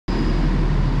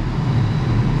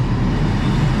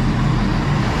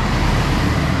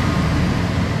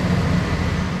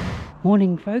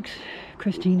Morning folks,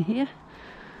 Christine here,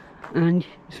 and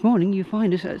this morning you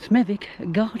find us at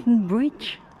Smethwick Galton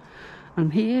Bridge.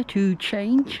 I'm here to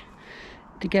change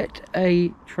to get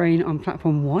a train on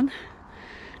platform 1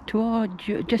 to our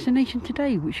destination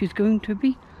today, which is going to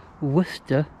be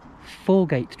Worcester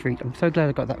Foregate Street. I'm so glad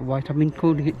I got that right. I've been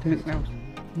calling it something else.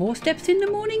 More steps in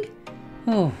the morning?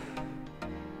 Oh,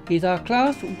 here's our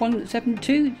class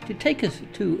 172 to take us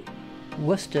to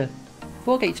Worcester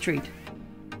Foregate Street.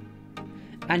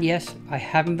 And yes, I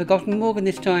haven't forgotten Morgan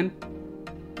this time.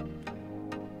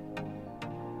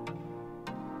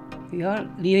 We are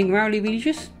leaving Rowley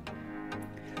Regis.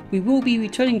 We will be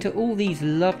returning to all these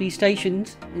lovely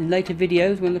stations in later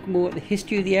videos when we look more at the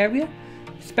history of the area,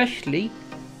 especially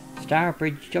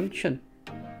Stourbridge Junction.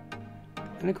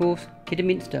 And of course,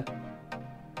 Kidderminster.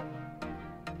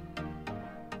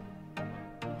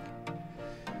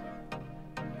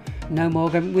 No,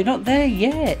 Morgan, we're not there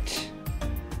yet.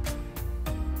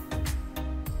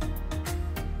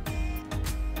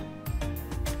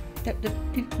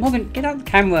 Morgan, get out of the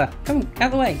camera. Come on, out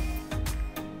of the way.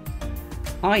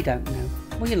 I don't know.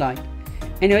 What do you like?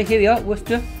 Anyway, here we are,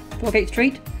 Worcester Foregate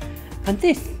Street. And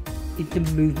this is the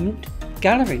Movement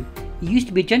Gallery. It used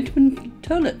to be a gentleman's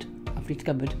toilet, I've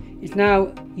discovered. It's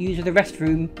now used as a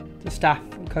restroom for staff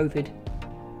for COVID.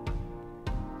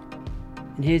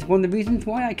 And here's one of the reasons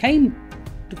why I came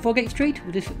to Foregate Street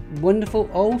with this wonderful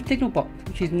old signal box,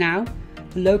 which is now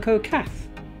the Loco Cafe.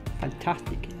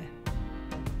 Fantastic.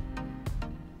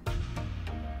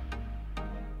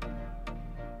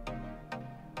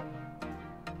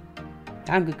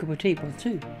 Damn good cup of tea was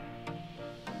too.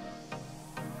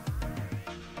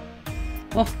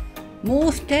 Oh,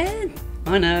 more stairs!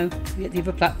 I know, we get the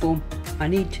other platform. I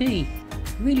need tea,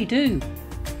 I really do.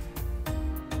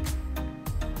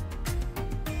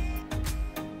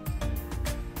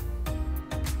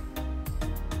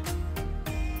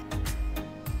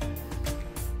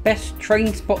 Best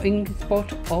train spotting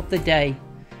spot of the day.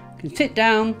 You can sit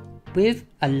down with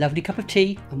a lovely cup of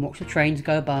tea and watch the trains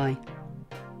go by.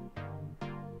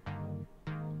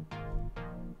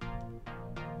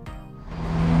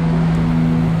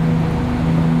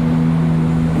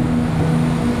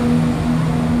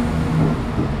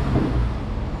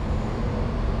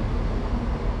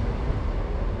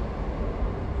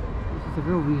 The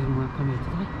real reason why I come here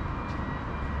today.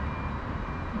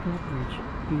 Look at that bridge,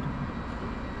 beautiful.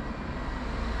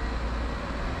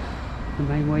 The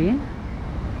main way in.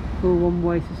 Full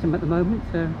one-way system at the moment,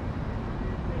 so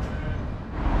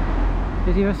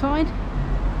there's the other side.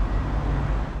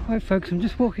 Right folks, I'm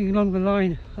just walking along the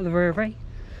line of the railway.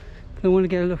 I want to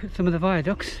get a look at some of the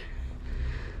viaducts,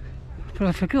 but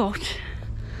I forgot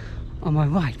on my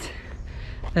right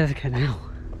there's a canal.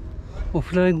 Or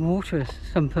flowing water, as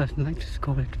some person likes to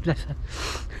call it, bless her.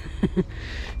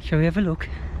 Shall we have a look?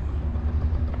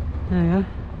 There we are.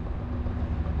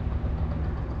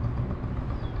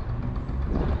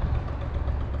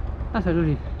 That's a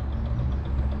lovely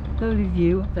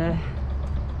view up there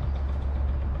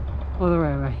of the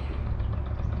railway.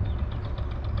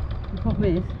 The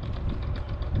problem is,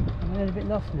 I'm a little bit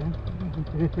lost now.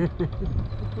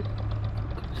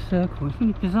 Circle, it's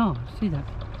really bizarre, see that?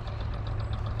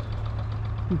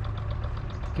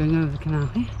 Going over the canal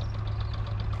here.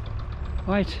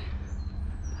 Right,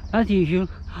 as usual,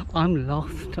 I'm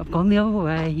lost. I've gone the other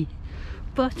way,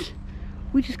 but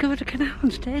we discovered a canal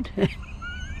instead.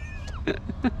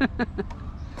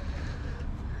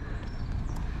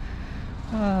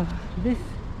 This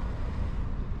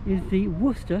is the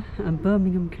Worcester and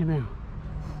Birmingham Canal.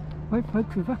 Right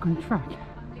folks, we're back on track.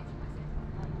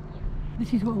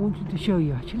 This is what I wanted to show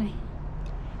you actually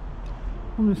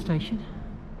on the station.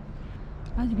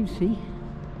 As you can see,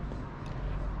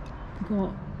 we've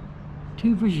got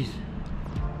two bridges,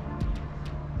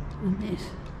 and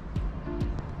this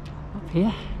up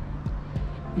here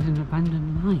is an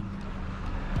abandoned line.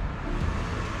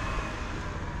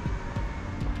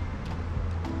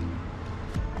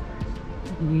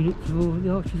 The units of all the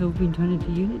arches have all been turned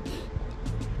into units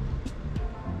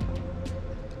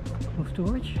for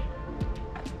storage.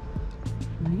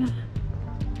 There we go.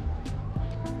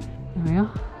 There we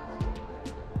are.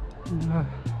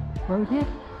 Road here,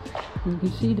 and you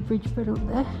can see the bridge bed up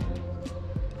there,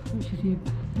 which is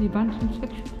the abandoned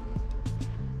section,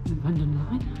 the abandoned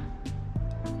line.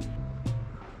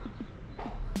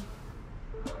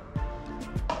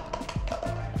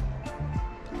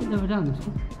 I've never done this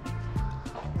one.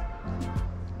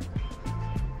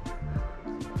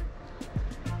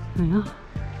 There we are.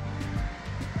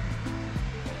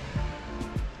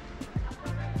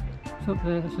 So up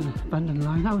there, that's an abandoned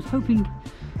line. I was hoping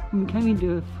when we came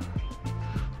into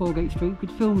Foregate Street. We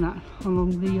could film that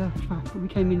along the track, but we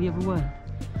came in the other way,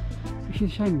 which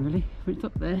is a shame really, but it's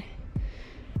up there,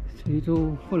 so it's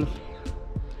all full of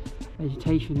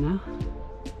vegetation now.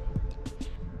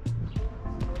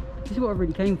 This is what I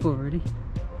really came for really.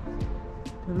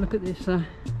 Have a look at this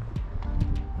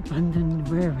abandoned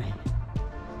railway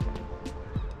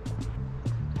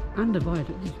and a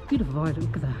viaduct. It's a beautiful viaduct,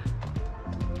 look at that,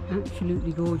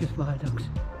 absolutely gorgeous viaducts.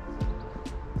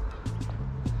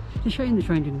 It's a shame the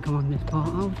train didn't come on this part.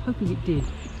 I was hoping it did.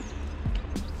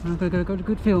 I've got a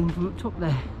good film from up top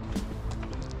there.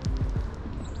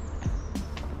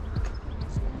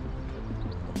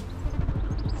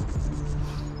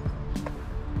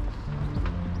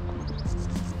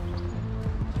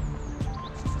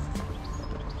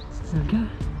 There we go.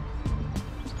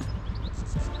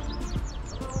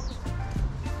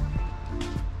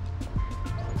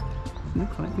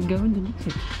 Looks like we can go underneath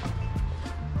it.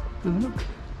 Have a look.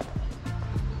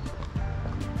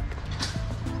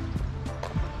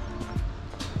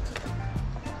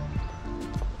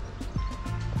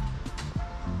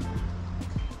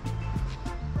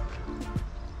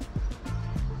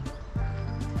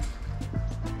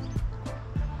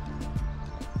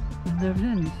 And there it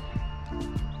ends.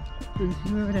 And this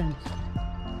is where it ends.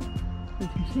 As you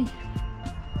can see.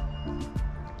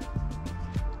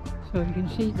 So you can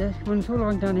see this runs all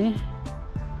along down here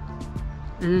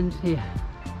and ends here.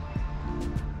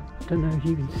 I don't know if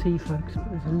you can see folks, but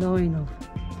there's a line of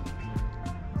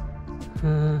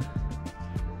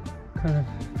kind of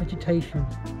vegetation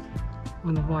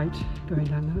on the right going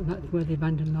down there, and that's where the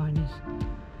abandoned line is.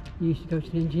 You used to go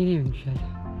to the engineering shed.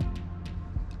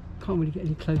 Can't really get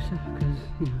any closer because,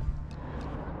 you know.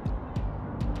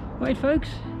 Right folks,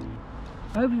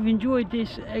 I hope you've enjoyed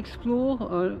this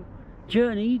explore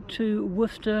journey to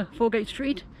Worcester Foregate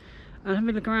Street and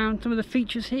having a look around some of the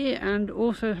features here, and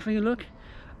also having a look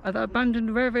at that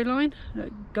abandoned railway line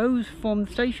that goes from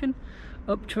the station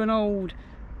up to an old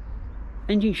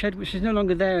engine shed which is no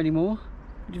longer there anymore.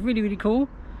 It's really cool.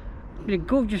 It's been a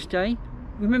gorgeous day.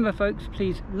 Remember folks,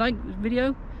 please like the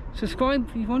video, subscribe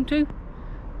if you want to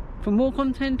for more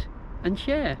content, and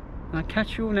share. I'll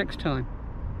catch you all next time.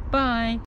 Bye.